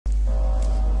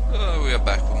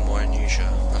back with more amnesia.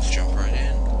 Let's jump right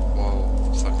in.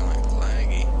 Whoa, fucking like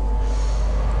laggy.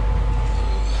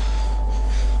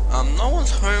 No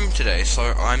one's home today,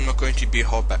 so I'm not going to be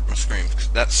hold back my scream.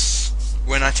 That's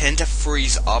when I tend to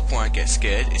freeze up when I get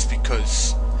scared. It's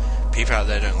because people out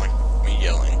there don't like me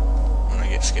yelling when I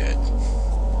get scared.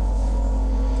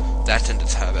 That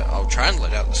tends to have it. I'll try and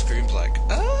let out the screams like,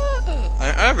 ah!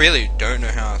 I really don't know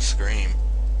how to scream.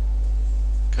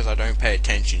 Because I don't pay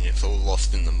attention, it's all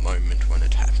lost in the moment when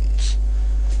it happens.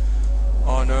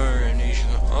 Oh no, amnesia.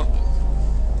 Oh.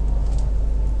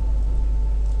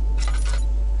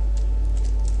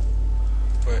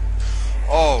 Wait.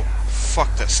 Oh,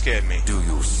 fuck, that scared me. Do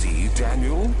you see,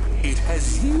 Daniel? It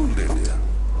has yielded.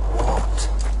 What?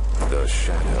 The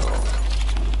shadow.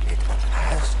 It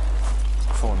has.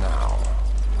 For now.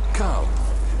 Come,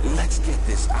 let's get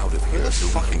this out of here. Where the so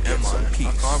fuck we can get am some I? peace.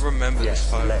 I can't remember this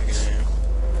part of the game.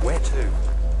 Where to?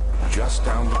 Just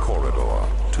down the corridor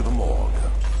to the morgue.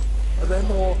 Are there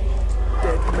more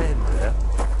dead men there?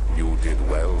 You did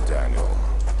well, Daniel.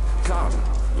 Come,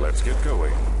 let's get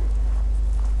going.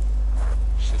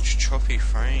 Such choppy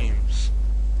frames.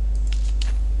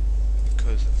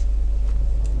 Because of...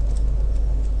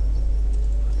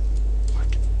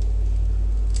 What?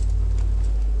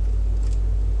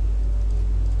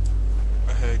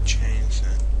 I heard chains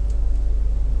then.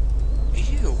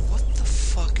 Ew, what the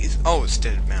fuck is... Oh, it's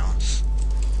dead mouse.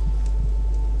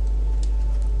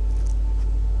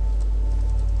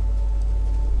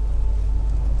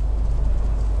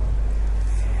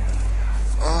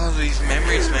 Oh, these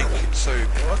memories make it so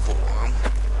boring.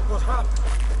 What happened?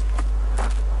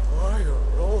 Why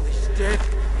are all these dead?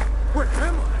 Where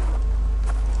am I?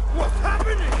 What's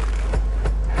happening?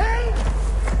 Help!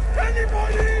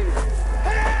 Anybody!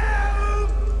 Help!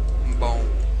 Boom.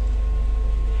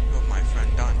 With my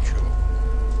friend Dancho.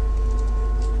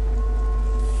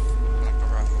 Like a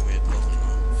rather weird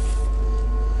loner.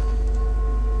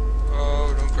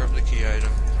 Oh, don't grab the key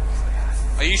item.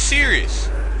 Are you serious?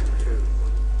 2,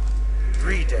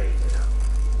 3 days now.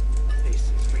 This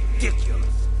is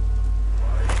ridiculous.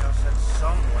 Why not send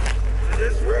someone to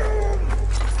this room?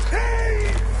 Hey!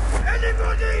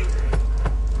 Anybody!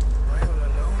 Am I all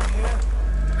alone here?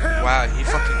 Help! Wow, he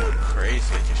fucking Help! went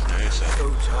crazy, I just noticed that. So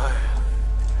tired.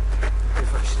 If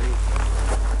I sleep,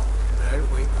 will I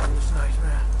wake from this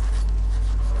nightmare?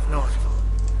 If not,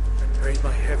 I pray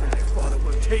my heavenly Father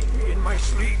will take me in my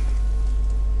sleep.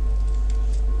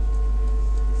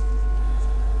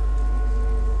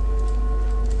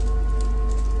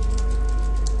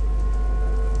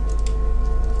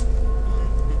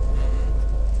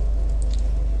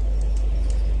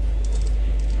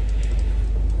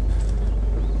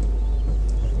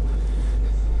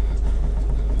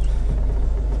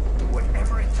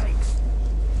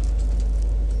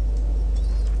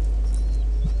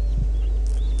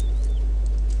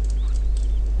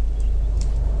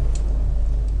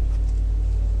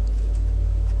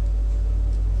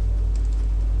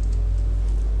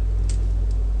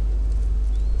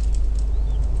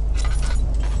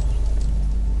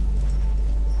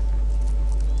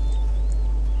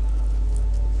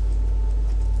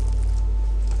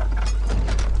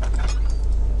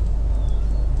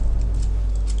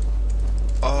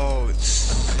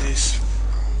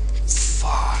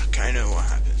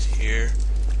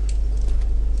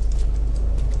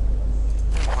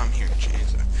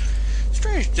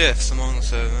 Deaths among the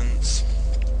servants.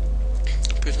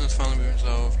 Prisoners finally been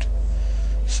resolved.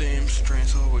 Seems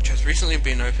strange hole which has recently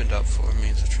been opened up for a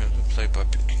means of transport played by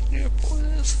peculiar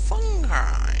poisonous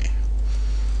fungi.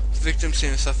 The victim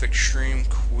seemed to suffer extreme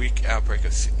quick outbreak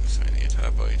of sickness in the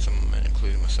entire body. Some men,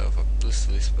 including myself, are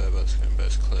blissfully spared by the skin, but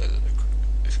it's clear that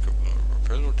this could be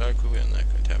reprisal die quickly and they're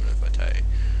contaminated vitae.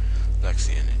 Lacks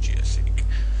the energy I seek.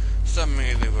 Start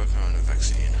immediately working on a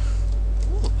vaccine.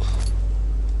 Ooh.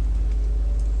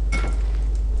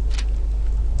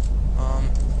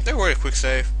 They were a quick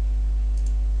save.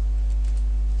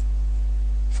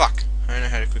 Fuck, I don't know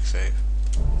how to quick save.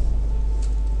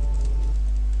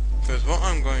 Because what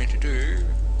I'm going to do,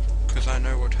 because I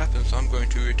know what happens, I'm going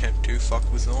to attempt to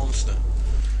fuck with the monster.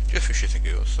 Just for shit and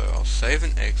giggles, so I'll save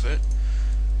and exit.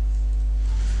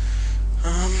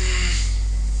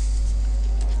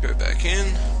 Go back in.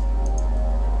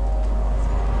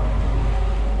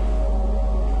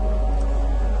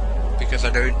 Because I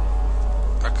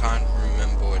can't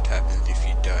remember what happens if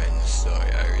you die in the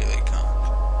story, I really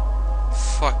can't.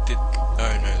 Fuck did... Oh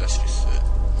no, that's just a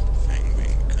thing being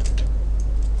a cunt.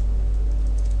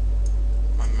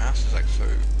 My mouse is like so...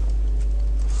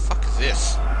 Fuck is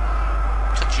this?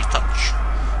 Touchy touch.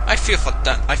 I fear for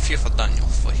Daniel,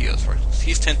 for he is righteous.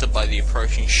 He is tempted by the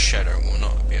approaching shadow and will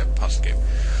not be able to escape.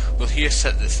 Will he have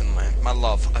set this in mind? My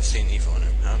love, I've seen evil in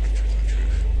him. How to truth my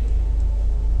truth.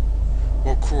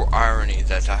 What cruel irony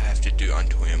that I have to do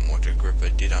unto him what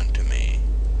Agrippa did unto me.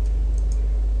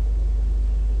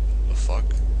 The fuck?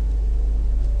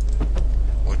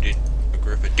 What did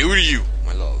Agrippa do to you,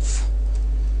 my love?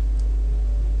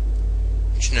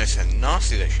 She knows how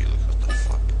nasty that she looks. What the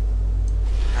fuck?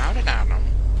 How did I know?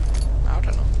 I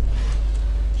don't know.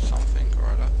 Something or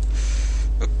other.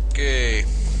 Okay.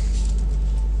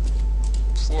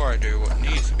 Before I do what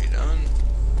needs to be done,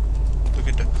 look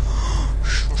at the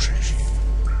sausage.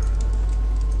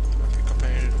 Pick up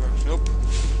any of the drugs. Nope.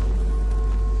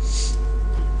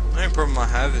 The only problem I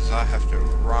have is I have to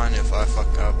run if I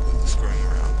fuck up with the screwing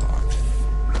around part.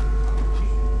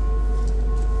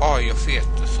 Oh, your feet,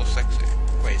 they're so sexy.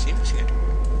 Wait, is he missing it?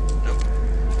 Nope.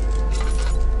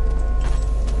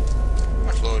 How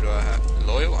much loyal do I have?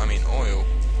 Loyal? I mean oil.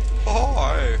 Oh,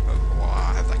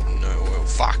 I have like no oil.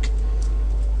 Fuck.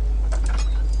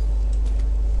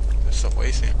 Let's stop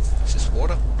wasting it. Is this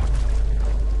water?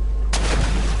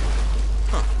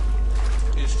 Huh.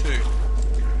 These two.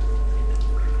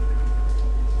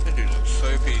 That dude looks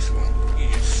so peaceful.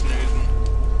 He's just snoozing.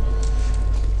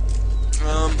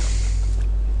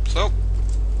 So.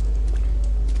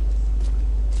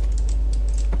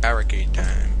 Barricade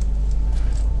time.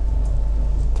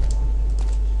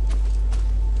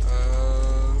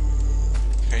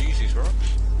 Can I use these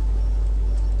rocks?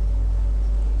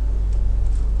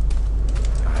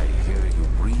 I hear you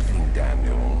breathing,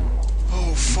 Daniel.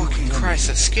 Oh fucking Christ,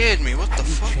 that scared me. What the Have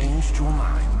you fuck? changed your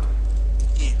mind?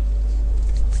 Yeah.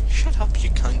 Shut up, you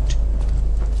cunt.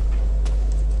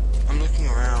 I'm looking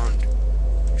around.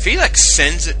 If he like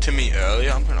sends it to me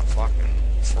earlier, I'm gonna fucking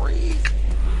freak.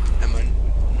 And my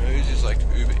nose is like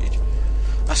uber itchy.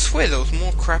 I swear there was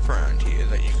more crap around here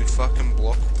that you could fucking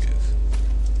block with.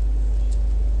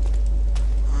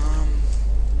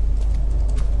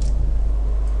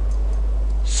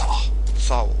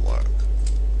 Saw will work.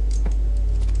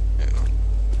 There we go.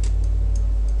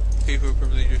 People are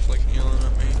probably just like yelling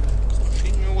at me.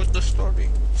 Continue with the story.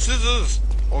 Scissors!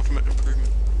 Ultimate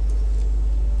improvement.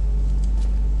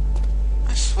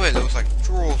 I swear there was like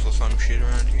drawers or some shit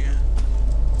around here.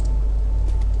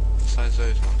 Besides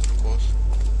those ones, of course.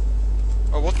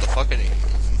 Oh, what the fuck are these?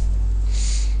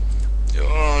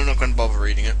 Oh, I'm not gonna bother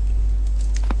reading it.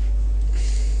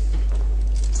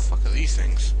 What the fuck are these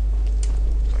things?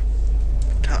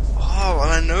 Oh,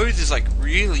 my nose is like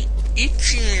really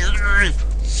itchy.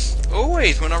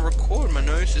 Always when I record, my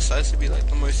nose decides to be like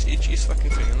the most itchiest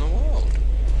fucking thing in the world.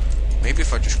 Maybe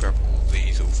if I just grab all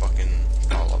these, it'll fucking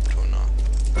pile up to enough.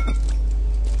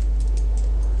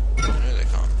 I know they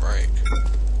can't break.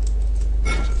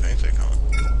 There's the things they can't.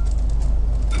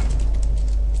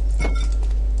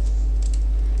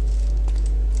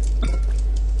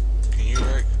 Can you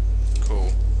break?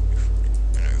 Cool.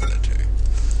 I know that too.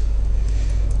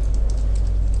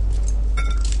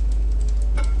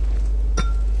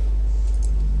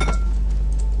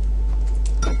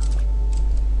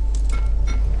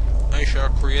 I shall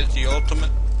create the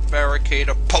ultimate barricade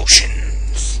of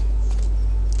potions.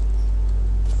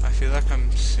 I feel like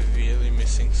I'm severely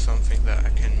missing something that I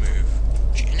can move.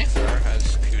 Jennifer,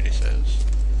 as Pewdie says.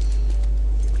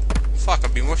 Fuck,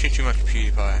 I've been watching too much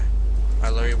PewDiePie. I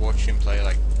literally watched him play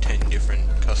like 10 different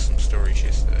custom stories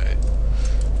yesterday.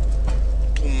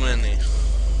 Too many.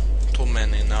 Too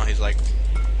many. Now he's like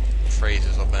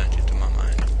phrases are burnt into my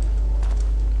mind.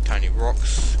 Tiny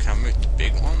rocks. Can I move the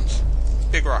big ones?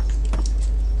 Big rock.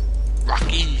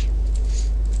 Rocky.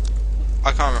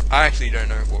 I actually don't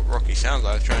know what Rocky sounds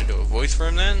like. I was trying to do a voice for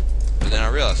him then, but then I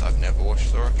realized I've never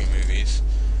watched the Rocky movies.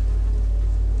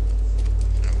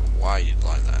 I don't know why you'd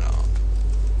line that up.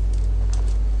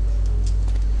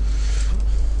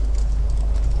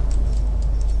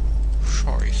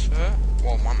 Sorry, sir.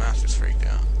 Well, my mouse is freaked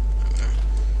out. Okay.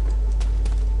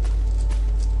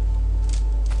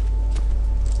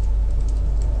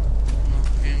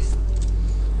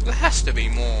 There has to be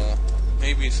more.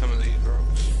 Maybe some of these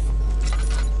rocks.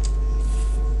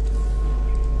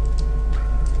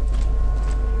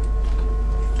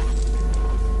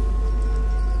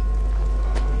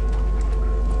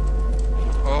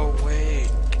 Oh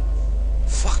wait.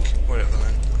 Fuck. Whatever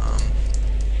then.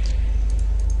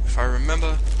 If I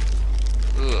remember.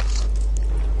 Ugh.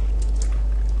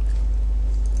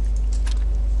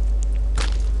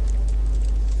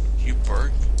 You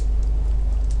broke.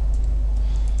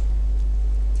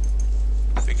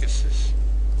 I think it's this.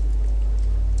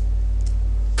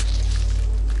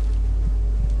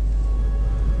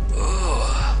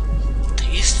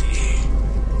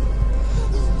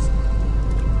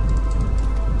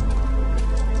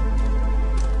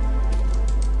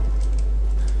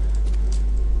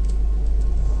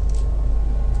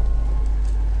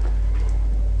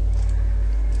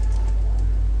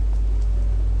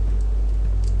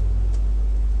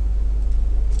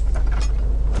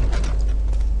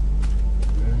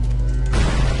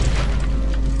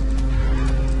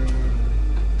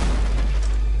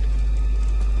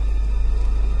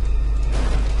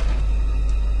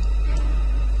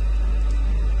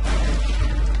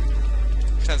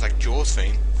 Sounds like Jaws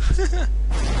theme.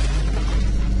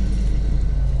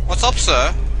 What's up,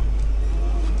 sir?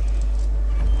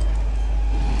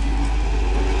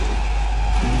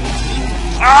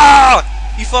 Ah!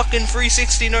 You fucking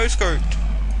 360 no-scoped.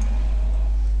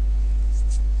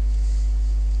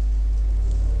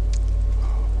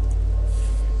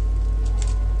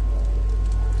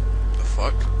 The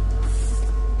fuck?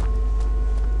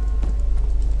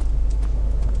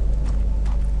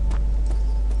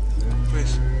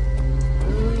 Where's...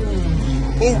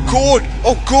 Oh god!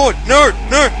 Oh god! No!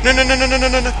 No! No! No! No! No! No!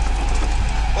 No! No!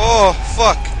 Oh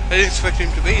fuck! I didn't expect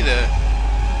him to be there.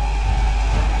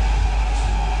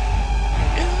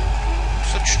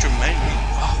 Such dramatic.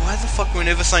 Oh, why the fuck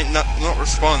whenever something not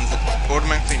responds, it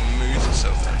automatically moves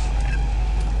itself?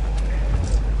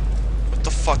 What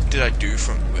the fuck did I do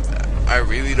with that? I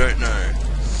really don't know.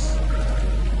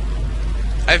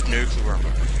 I have no clue where I'm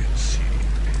going. Okay, let's see.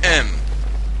 M.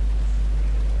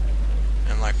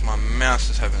 And like my mouse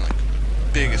is having like the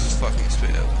biggest fucking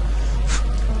speed ever.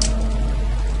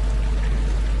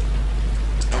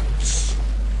 Oops.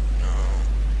 No.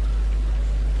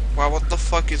 Wow, what the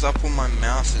fuck is up with my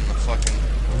mouse in the fucking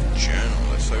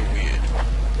journal? That's so weird.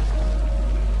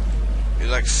 It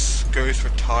like goes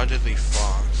retardedly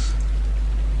fast.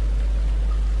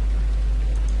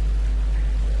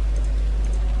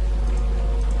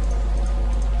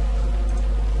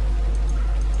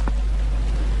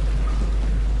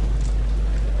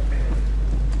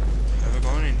 Have I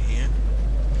gone in here?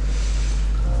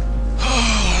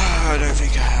 I don't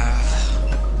think I have.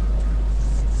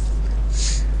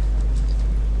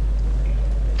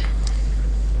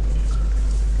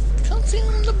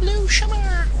 Feel the blue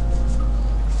shimmer.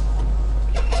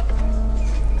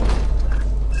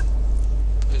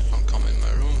 Please don't come in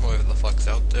my room, whoever the fuck's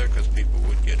out there, because people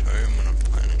would get home when I'm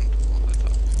planning to all that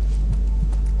up.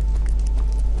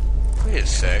 Wait a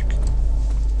sec.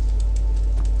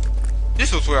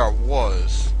 This was where I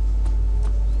was.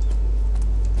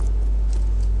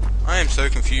 I am so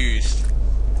confused.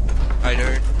 I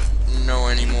don't know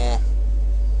anymore.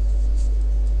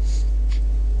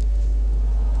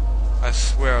 I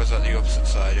swear I was at the opposite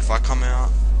side. If I come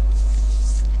out,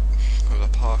 because I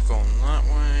park on that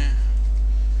way,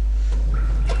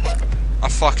 I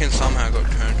fucking somehow got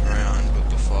turned around. What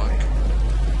the fuck?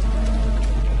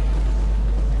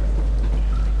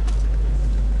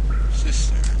 What's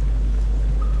this there?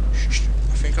 Shh,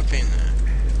 I think I've been there.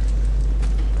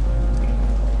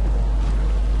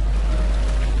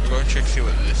 We're going to check see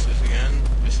what this is again.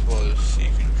 This was C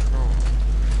control.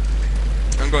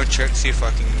 I'm going to check see if I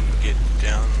can get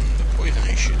down the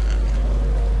poisoning shit then.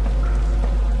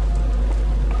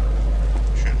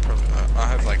 Should probably... I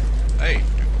have like... Hey,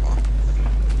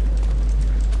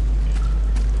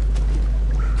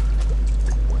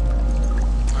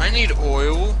 I need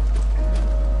oil.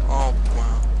 Oh,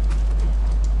 wow.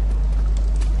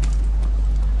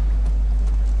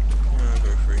 I'll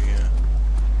go through here.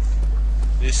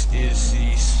 This is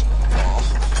the... Oh.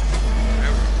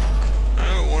 I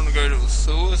don't want to go to the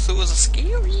sewers. Sewers are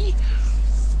scary.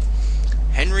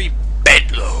 Henry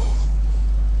Bedlow.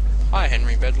 Hi,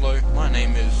 Henry Bedlow. My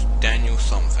name is Daniel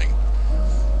something.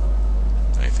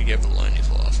 I don't think he ever learned his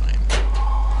last name.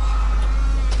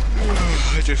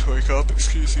 I just woke up.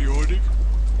 Excuse the yawning.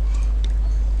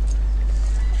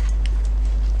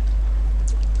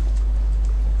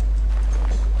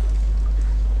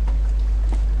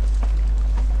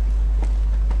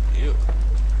 Yep.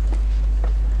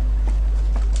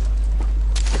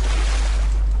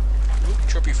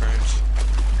 Chirpy frames.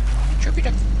 Chirpy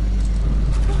duck.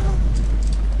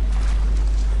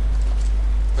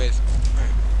 Wait.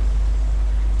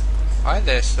 Hi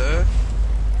there, sir.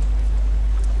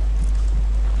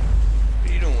 What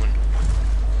are you doing?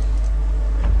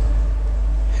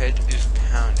 Head is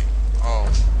pounding. Oh.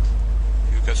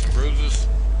 You've got some bruises?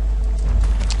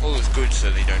 All is good so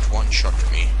they don't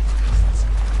one-shot me.